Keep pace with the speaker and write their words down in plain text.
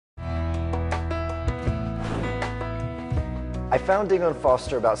I found Dingo and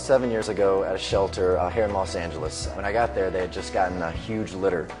Foster about 7 years ago at a shelter here in Los Angeles. When I got there, they had just gotten a huge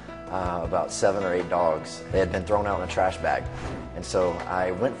litter, about 7 or 8 dogs. They had been thrown out in a trash bag. And so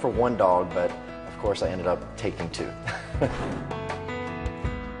I went for one dog, but of course I ended up taking 2.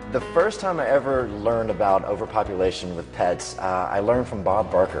 The first time I ever learned about overpopulation with pets, I learned from Bob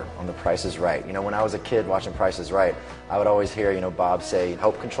Barker on The Price is Right. You know, when I was a kid watching Price is Right, I would always hear, Bob say,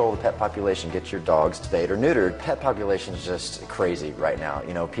 help control the pet population, get your dogs spayed or neutered. Pet population is just crazy right now.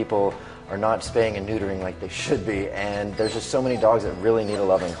 People are not spaying and neutering like they should be, and there's just so many dogs that really need a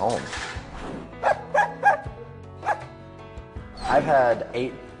loving home. I've had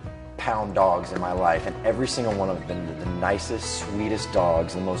 8-pound dogs in my life, and every single one of them have been the nicest, sweetest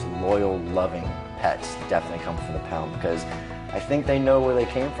dogs, the most loyal, loving pets. Definitely come from the pound, because I think they know where they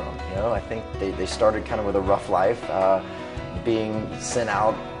came from. I think they started kind of with a rough life, being sent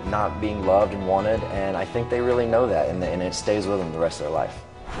out, not being loved and wanted, and I think they really know that, and it stays with them the rest of their life.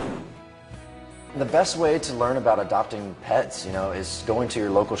 The best way to learn about adopting pets, is going to your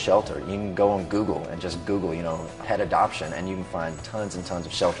local shelter. You can go on Google and just Google, pet adoption, and you can find tons and tons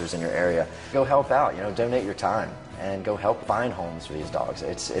of shelters in your area. Go help out, donate your time, and go help find homes for these dogs.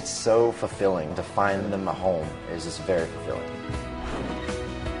 It's so fulfilling to find them a home. It's just very fulfilling.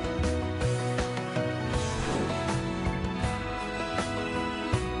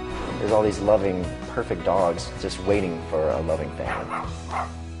 There's all these loving, perfect dogs just waiting for a loving family.